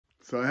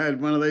So I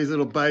had one of these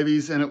little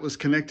babies and it was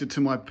connected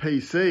to my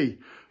PC,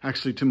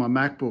 actually to my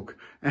MacBook,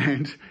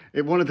 and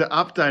it wanted to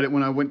update it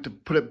when I went to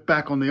put it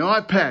back on the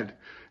iPad.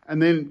 And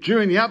then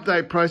during the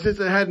update process,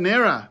 it had an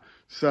error.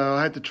 So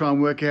I had to try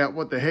and work out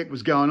what the heck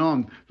was going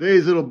on.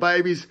 These little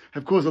babies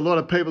have caused a lot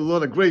of people a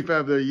lot of grief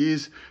over the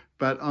years,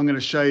 but I'm going to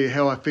show you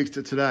how I fixed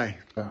it today.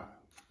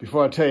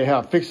 Before I tell you how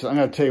I fixed it, I'm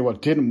going to tell you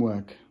what didn't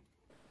work.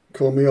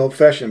 Call me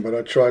old-fashioned, but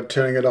I tried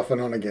turning it off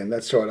and on again.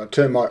 That's right, I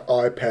turned my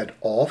iPad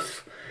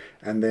off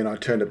and then I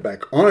turned it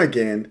back on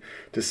again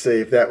to see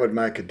if that would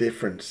make a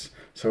difference.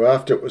 So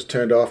after it was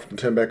turned off and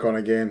turned back on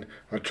again,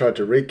 I tried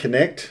to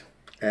reconnect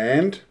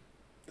and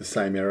the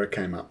same error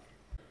came up.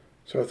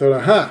 So I thought,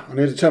 aha, I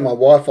need to turn my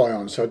Wi-Fi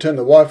on. So I turned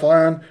the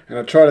Wi-Fi on and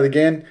I tried it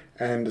again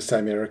and the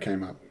same error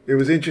came up. It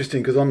was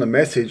interesting because on the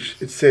message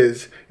it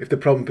says, if the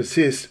problem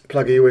persists,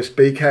 plug a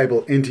USB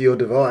cable into your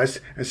device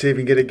and see if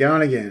you can get it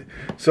going again.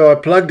 So I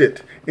plugged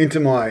it into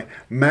my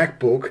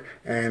MacBook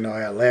and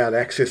I allowed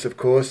access, of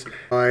course.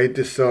 I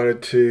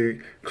decided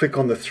to click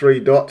on the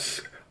three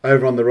dots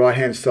over on the right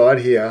hand side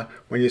here.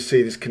 When you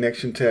see this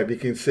connection tab, you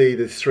can see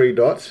the three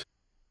dots.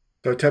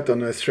 So I tapped on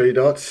those three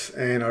dots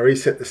and I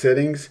reset the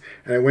settings,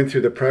 and it went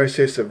through the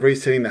process of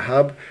resetting the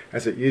hub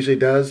as it usually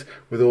does,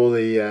 with all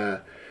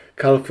the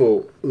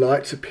colourful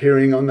lights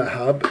appearing on the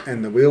hub,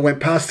 and the wheel went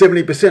past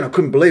 70%. I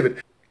couldn't believe it.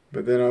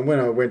 But then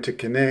when I went to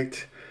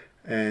connect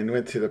and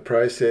went through the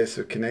process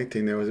of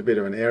connecting, there was a bit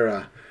of an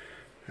error.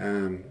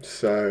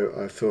 So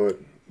I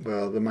thought,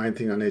 well, the main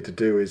thing I need to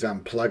do is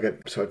unplug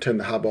it. So I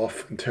turned the hub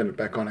off and turned it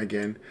back on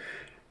again.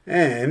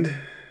 And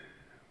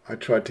I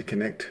tried to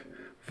connect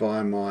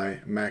via my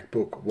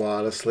MacBook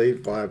wirelessly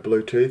via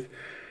Bluetooth,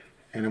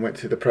 and I went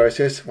through the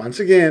process once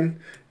again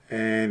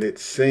and it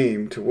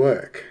seemed to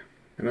work.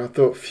 And I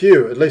thought,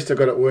 phew, at least I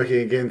got it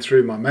working again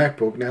through my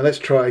MacBook. Now let's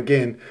try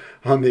again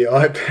on the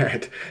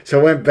iPad.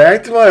 So I went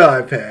back to my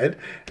iPad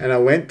and I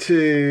went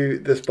to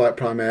the Spike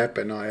Prime app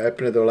and I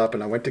opened it all up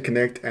and I went to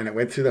connect and it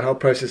went through the whole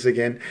process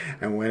again.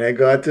 And when it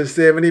got to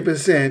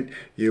 70%,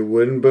 you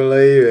wouldn't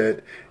believe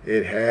it,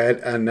 it had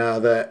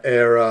another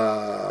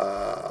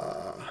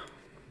error.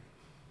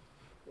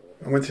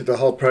 I went through the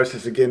whole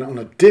process again on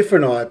a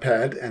different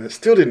iPad and it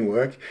still didn't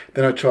work.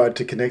 Then I tried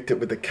to connect it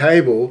with a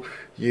cable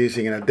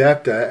using an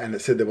adapter and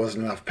it said there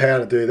wasn't enough power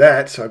to do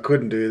that, so I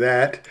couldn't do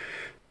that.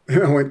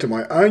 Then I went to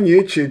my own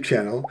YouTube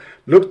channel,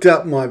 looked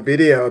up my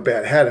video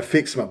about how to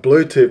fix my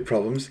Bluetooth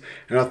problems,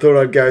 and I thought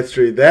I'd go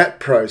through that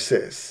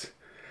process.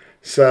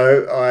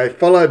 So I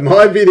followed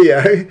my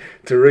video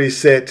to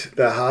reset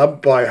the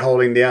hub by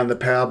holding down the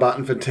power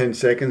button for 10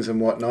 seconds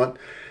and whatnot.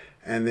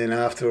 And then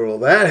after all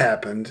that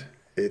happened,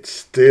 it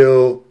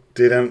still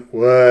didn't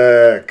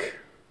work.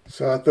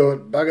 So I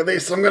thought, bugger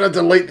this, I'm going to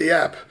delete the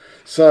app.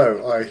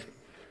 So I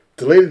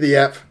deleted the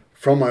app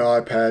from my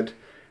iPad,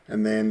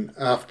 and then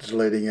after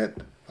deleting it,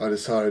 I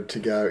decided to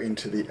go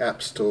into the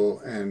App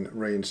Store and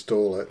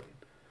reinstall it.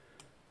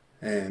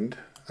 And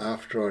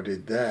after I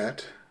did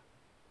that,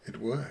 it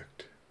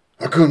worked.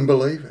 I couldn't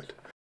believe it.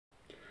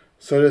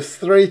 So there's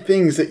three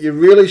things that you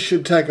really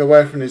should take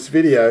away from this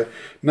video.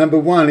 Number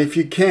one, if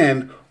you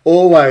can,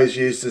 always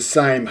use the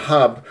same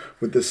hub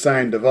with the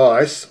same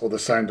device, or the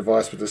same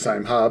device with the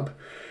same hub.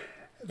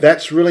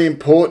 That's really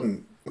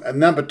important. And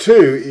number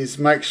two is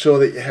make sure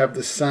that you have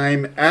the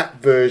same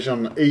app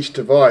version on each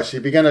device.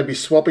 If you're going to be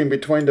swapping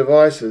between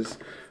devices,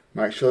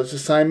 make sure it's the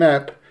same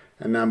app.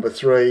 And number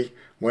three,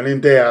 when in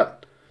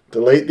doubt,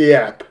 delete the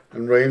app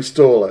and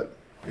reinstall it.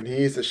 And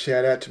here's a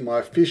shout out to my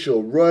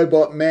official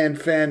Robot Man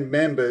fan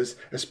members,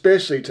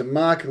 especially to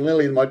Marc and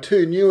Lillie, my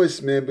two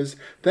newest members.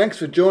 Thanks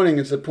for joining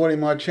and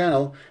supporting my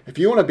channel. If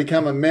you want to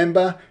become a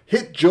member,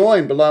 hit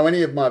join below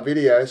any of my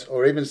videos,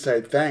 or even say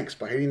thanks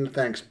by hitting the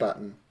thanks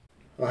button.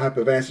 I hope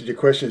I've answered your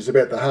questions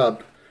about the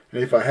hub,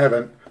 and if I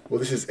haven't, well,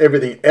 this is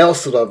everything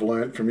else that I've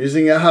learned from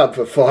using a hub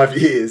for 5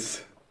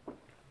 years.